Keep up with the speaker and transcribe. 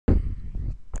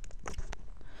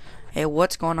Hey,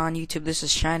 what's going on YouTube? This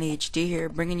is ShinyyHD here,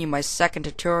 bringing you my second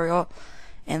tutorial,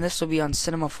 and this will be on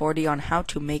Cinema 4D on how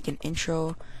to make an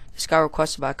intro. This got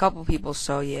requested by a couple people,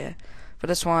 so yeah. For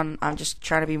this one, I'm just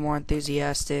trying to be more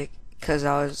enthusiastic, because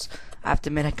I have to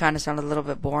admit, it kind of sounded a little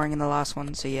bit boring in the last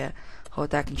one, so yeah.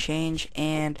 Hope that can change,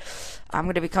 and I'm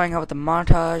going to be coming out with a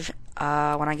montage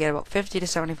when I get about 50 to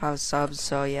 75 subs,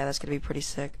 so yeah, that's going to be pretty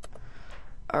sick.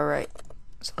 Alright,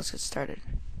 so let's get started.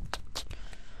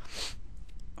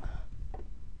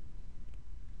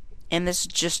 And this is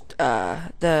just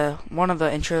the one of the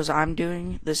intros I'm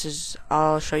doing.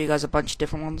 I'll show you guys a bunch of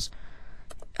different ones.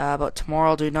 But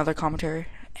tomorrow I'll do another commentary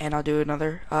and I'll do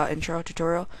another intro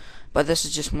tutorial. But this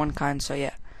is just one kind, so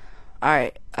yeah.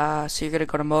 Alright, so you're gonna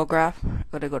go to MoGraph,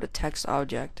 gonna go to text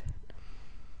object.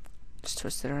 Just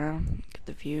twist it around, get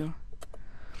the view.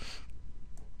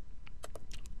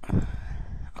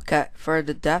 Okay, for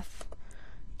the depth,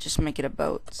 just make it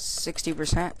about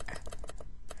 60%.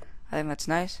 I think that's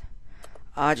nice.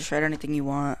 Just write anything you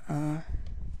want.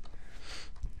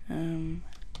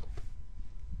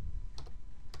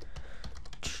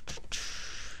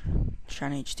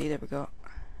 ShinyyHD, there we go.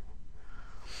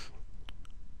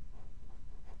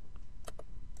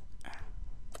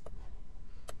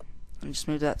 And just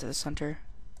move that to the center.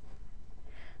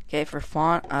 Okay, for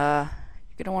font, you're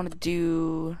gonna want to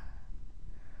do.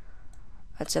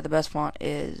 I'd say the best font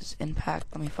is Impact.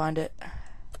 Let me find it.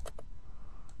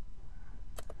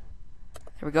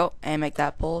 There we go, and make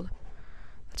that bold.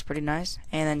 That's pretty nice.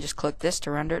 And then just click this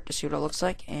to render it to see what it looks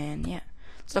like. And yeah,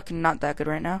 it's looking not that good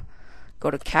right now.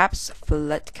 Go to caps,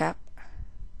 fillet cap,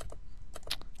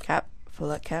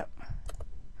 fillet cap.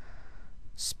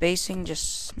 Spacing,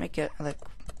 just make it like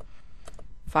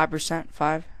 5%,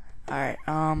 5. Alright,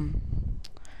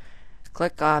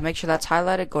 click, make sure that's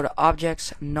highlighted. Go to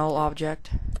objects, null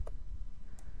object.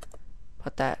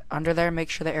 Put that under there. Make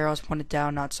sure the arrow is pointed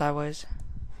down, not sideways.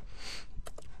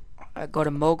 Go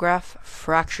to MoGraph,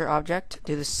 fracture object,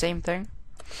 do the same thing.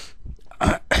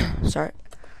 Sorry.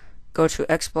 Go to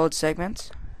explode segments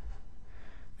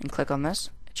and click on this.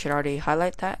 It should already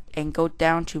highlight that. And go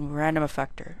down to random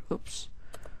effector. Oops.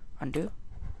 Undo.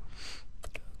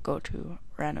 Go to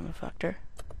random effector.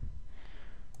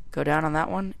 Go down on that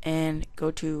one and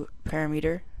go to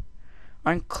parameter.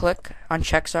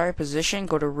 Uncheck position.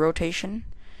 Go to rotation.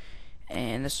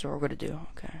 And this is what we're going to do.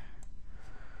 Okay.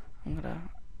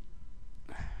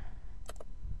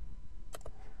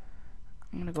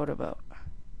 I'm gonna go to about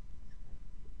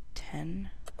 10.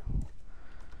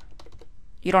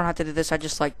 You don't have to do this. I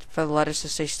just like for the letters to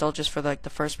stay still, just for like the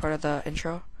first part of the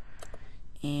intro.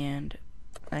 And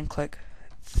then click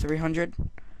 300,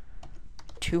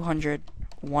 200,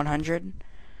 100,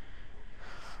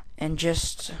 and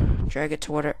just drag it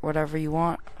to whatever you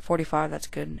want. 45, that's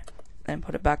good. Then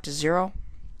put it back to 0.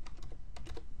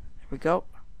 There we go.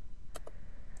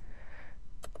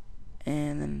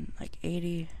 And then like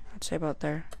 80. I'd say about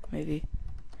there, maybe.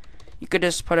 You could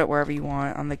just put it wherever you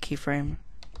want on the keyframe.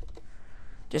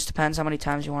 Just depends how many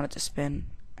times you want it to spin.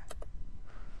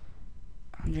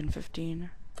 115.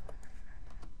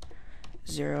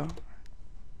 0.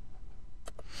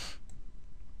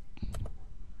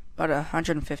 About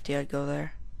 150 I'd go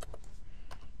there.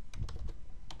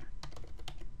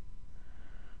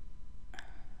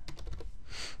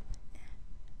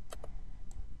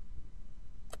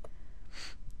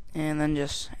 And then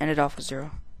just end it off with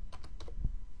 0.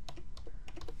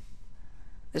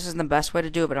 This isn't the best way to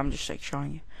do it, but I'm just like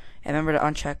showing you. And remember to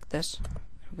uncheck this. There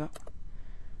we go.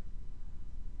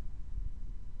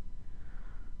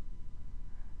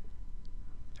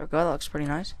 There we go. That looks pretty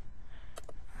nice.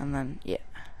 And then yeah.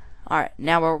 Alright,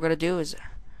 now what we're gonna do is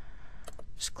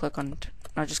just click on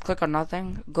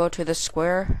nothing. Go to this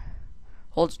square,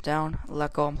 hold it down,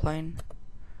 let go on plane.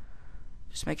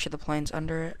 Just make sure the plane's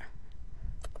under it.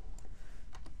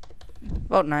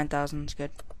 About 9,000 is good.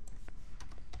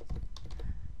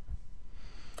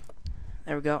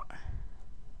 There we go.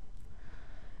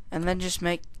 And then just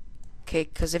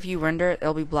because if you render it,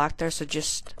 it'll be black there, so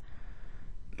just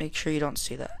make sure you don't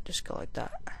see that. Just go like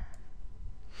that.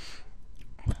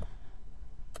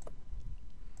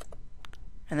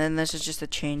 And then this is just to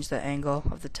change the angle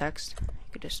of the text. You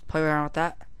could just play around with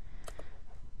that.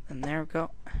 And there we go.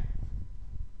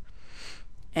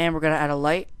 And we're going to add a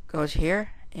light. Goes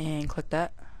here. And click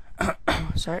that.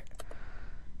 Sorry.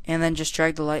 And then just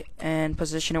drag the light and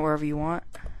position it wherever you want.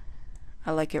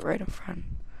 I like it right in front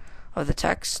of the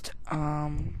text.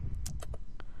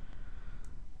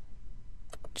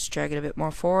 Just drag it a bit more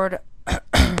forward.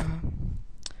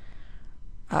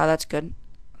 That's good.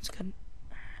 That's good.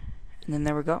 And then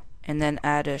there we go. And then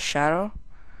add a shadow.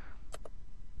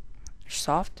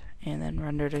 soft, and then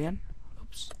render it again.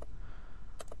 Oops.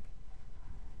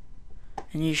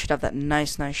 And you should have that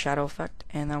nice shadow effect.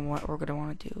 And then what we're gonna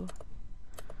want to do,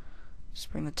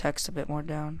 just bring the text a bit more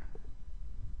down.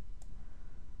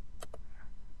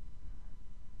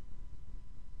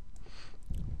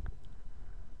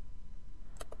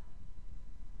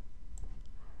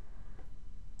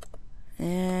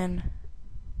 And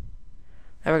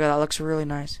there we go, that looks really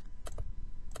nice.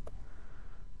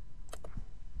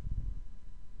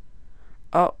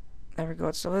 Oh, there we go,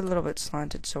 it's a little bit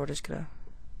slanted, so we're just gonna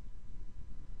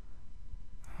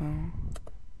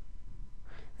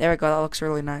there we go, that looks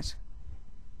really nice.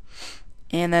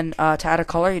 And then to add a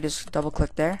color, you just double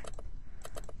click there,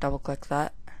 double click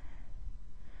that.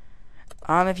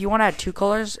 If you want to add two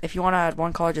colors, if you want to add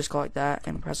one color, just go like that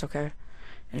and press OK.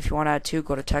 And if you want to add two,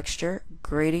 go to texture,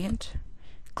 gradient,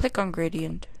 click on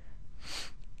gradient,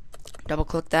 double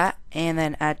click that, and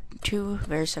then add two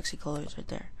very sexy colors right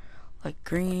there, like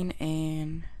green,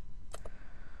 and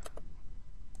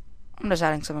I'm just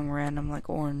adding something random like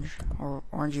orange or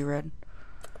orangey red,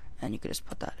 and you could just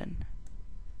put that in.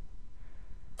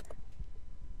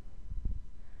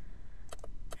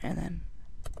 And then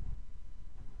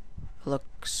look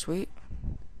sweet.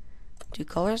 Two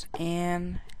colors,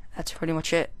 and that's pretty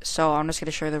much it. So I'm just going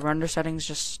to show you the render settings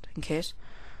just in case.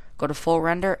 Go to full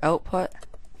render, output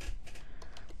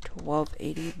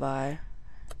 1280 by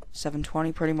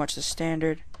 720, pretty much the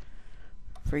standard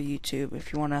for YouTube.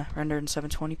 If you want to render in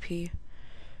 720p,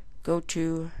 go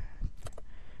to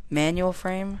manual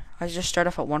frame. I just start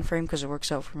off at 1 frame because it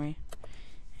works out for me,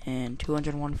 and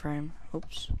 201 frame.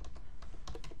 Oops.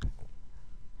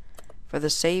 For the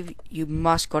save, you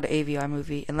must go to AVI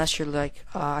Movie, unless you're like,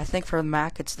 I think for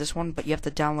Mac it's this one, but you have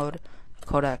to download the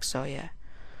codecs, so yeah.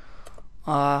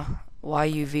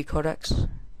 YUV codecs. And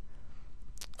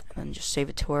then just save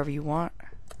it to wherever you want.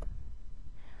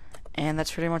 And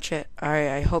that's pretty much it. Alright,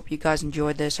 I hope you guys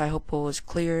enjoyed this. I hope it was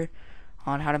clear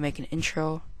on how to make an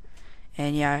intro.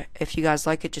 And yeah, if you guys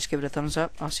like it, just give it a thumbs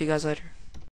up. I'll see you guys later.